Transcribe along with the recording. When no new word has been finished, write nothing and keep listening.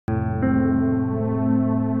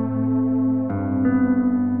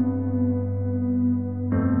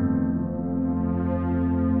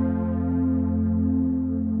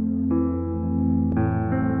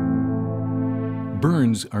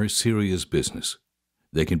burns are serious business.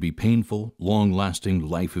 They can be painful, long-lasting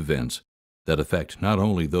life events that affect not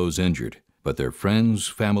only those injured, but their friends,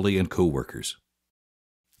 family, and co-workers.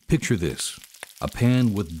 Picture this: a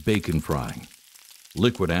pan with bacon frying.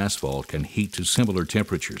 Liquid asphalt can heat to similar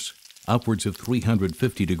temperatures, upwards of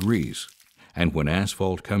 350 degrees, and when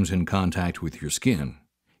asphalt comes in contact with your skin,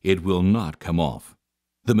 it will not come off.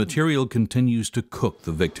 The material continues to cook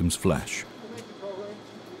the victim's flesh.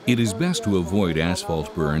 It is best to avoid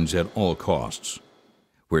asphalt burns at all costs.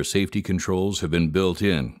 Where safety controls have been built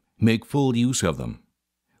in, make full use of them.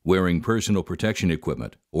 Wearing personal protection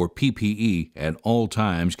equipment, or PPE, at all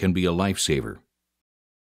times can be a lifesaver.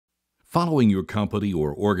 Following your company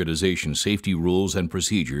or organization's safety rules and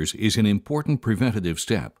procedures is an important preventative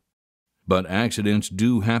step. But accidents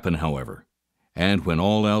do happen, however, and when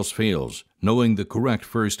all else fails, knowing the correct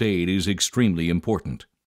first aid is extremely important.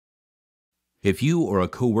 If you or a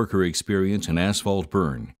coworker experience an asphalt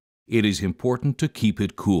burn, it is important to keep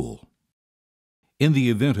it cool. In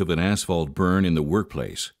the event of an asphalt burn in the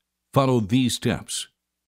workplace, follow these steps.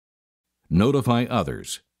 Notify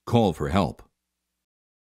others. Call for help.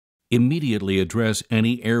 Immediately address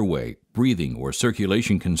any airway, breathing, or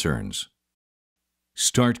circulation concerns.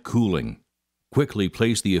 Start cooling. Quickly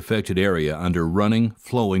place the affected area under running,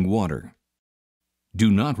 flowing water.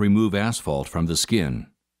 Do not remove asphalt from the skin.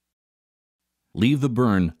 Leave the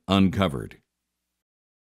burn uncovered.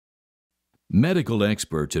 Medical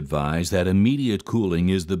experts advise that immediate cooling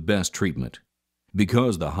is the best treatment.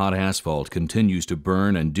 Because the hot asphalt continues to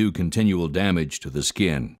burn and do continual damage to the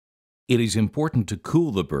skin, it is important to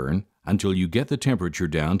cool the burn until you get the temperature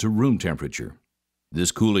down to room temperature.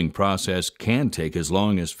 This cooling process can take as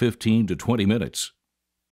long as 15 to 20 minutes.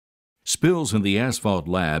 Spills in the asphalt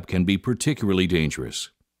lab can be particularly dangerous.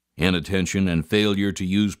 Inattention and failure to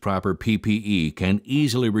use proper PPE can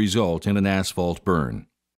easily result in an asphalt burn.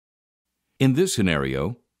 In this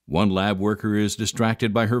scenario, one lab worker is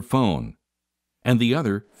distracted by her phone, and the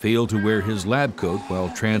other failed to wear his lab coat while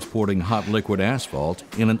transporting hot liquid asphalt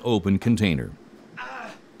in an open container.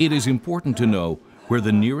 It is important to know where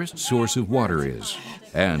the nearest source of water is,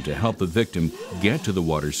 and to help the victim get to the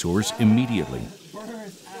water source immediately.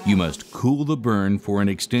 You must cool the burn for an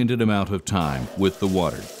extended amount of time with the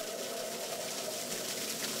water.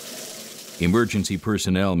 Emergency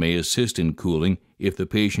personnel may assist in cooling if the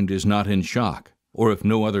patient is not in shock or if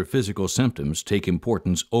no other physical symptoms take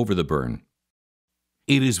importance over the burn.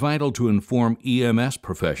 It is vital to inform EMS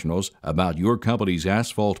professionals about your company's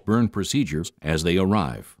asphalt burn procedures as they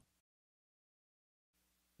arrive.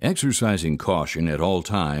 Exercising caution at all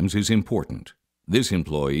times is important. This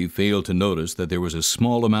employee failed to notice that there was a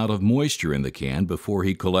small amount of moisture in the can before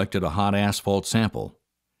he collected a hot asphalt sample.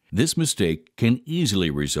 This mistake can easily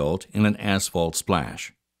result in an asphalt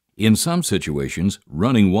splash. In some situations,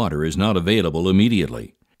 running water is not available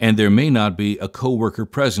immediately, and there may not be a coworker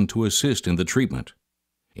present to assist in the treatment.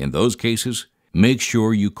 In those cases, make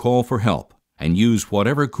sure you call for help and use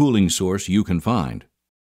whatever cooling source you can find.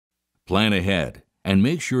 Plan ahead and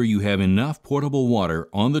make sure you have enough portable water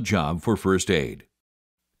on the job for first aid.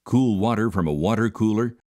 Cool water from a water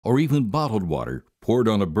cooler or even bottled water poured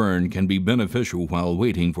on a burn can be beneficial while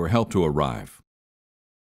waiting for help to arrive.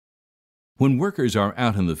 When workers are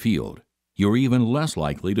out in the field, you're even less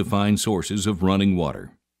likely to find sources of running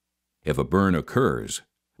water. If a burn occurs,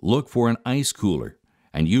 look for an ice cooler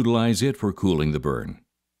and utilize it for cooling the burn.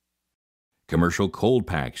 Commercial cold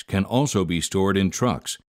packs can also be stored in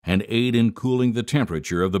trucks and aid in cooling the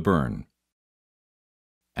temperature of the burn.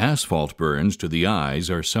 Asphalt burns to the eyes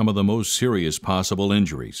are some of the most serious possible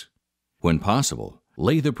injuries. When possible,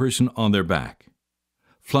 lay the person on their back.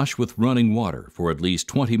 Flush with running water for at least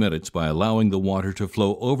 20 minutes by allowing the water to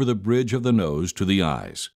flow over the bridge of the nose to the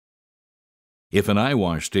eyes. If an eye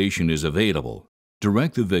wash station is available,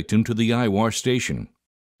 direct the victim to the eye wash station.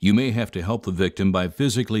 You may have to help the victim by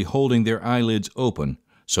physically holding their eyelids open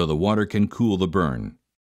so the water can cool the burn.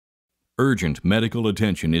 Urgent medical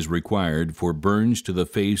attention is required for burns to the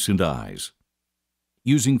face and eyes.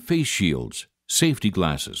 Using face shields, safety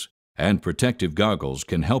glasses, and protective goggles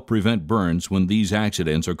can help prevent burns when these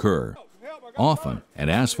accidents occur. Often, an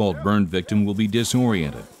asphalt burn victim will be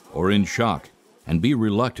disoriented or in shock and be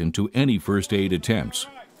reluctant to any first aid attempts.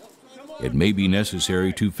 It may be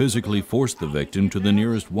necessary to physically force the victim to the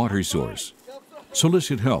nearest water source.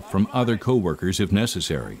 Solicit help from other coworkers if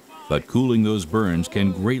necessary, but cooling those burns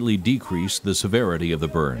can greatly decrease the severity of the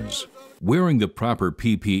burns. Wearing the proper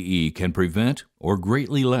PPE can prevent or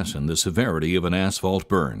greatly lessen the severity of an asphalt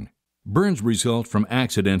burn. Burns result from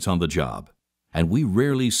accidents on the job, and we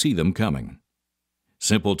rarely see them coming.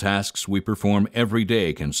 Simple tasks we perform every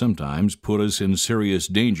day can sometimes put us in serious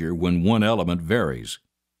danger when one element varies.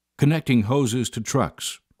 Connecting hoses to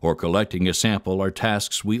trucks or collecting a sample are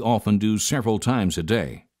tasks we often do several times a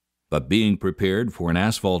day. But being prepared for an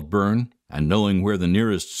asphalt burn and knowing where the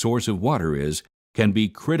nearest source of water is can be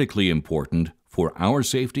critically important for our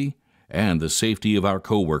safety and the safety of our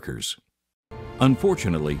coworkers.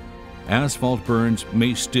 Unfortunately, asphalt burns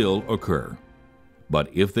may still occur. But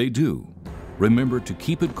if they do, remember to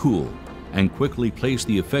keep it cool and quickly place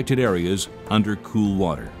the affected areas under cool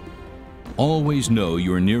water. Always know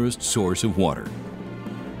your nearest source of water.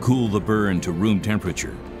 Cool the burn to room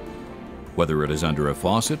temperature, whether it is under a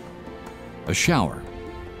faucet, a shower,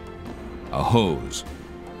 a hose,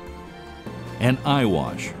 an eye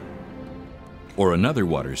wash, or another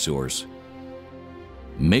water source.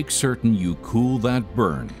 Make certain you cool that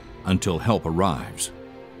burn until help arrives.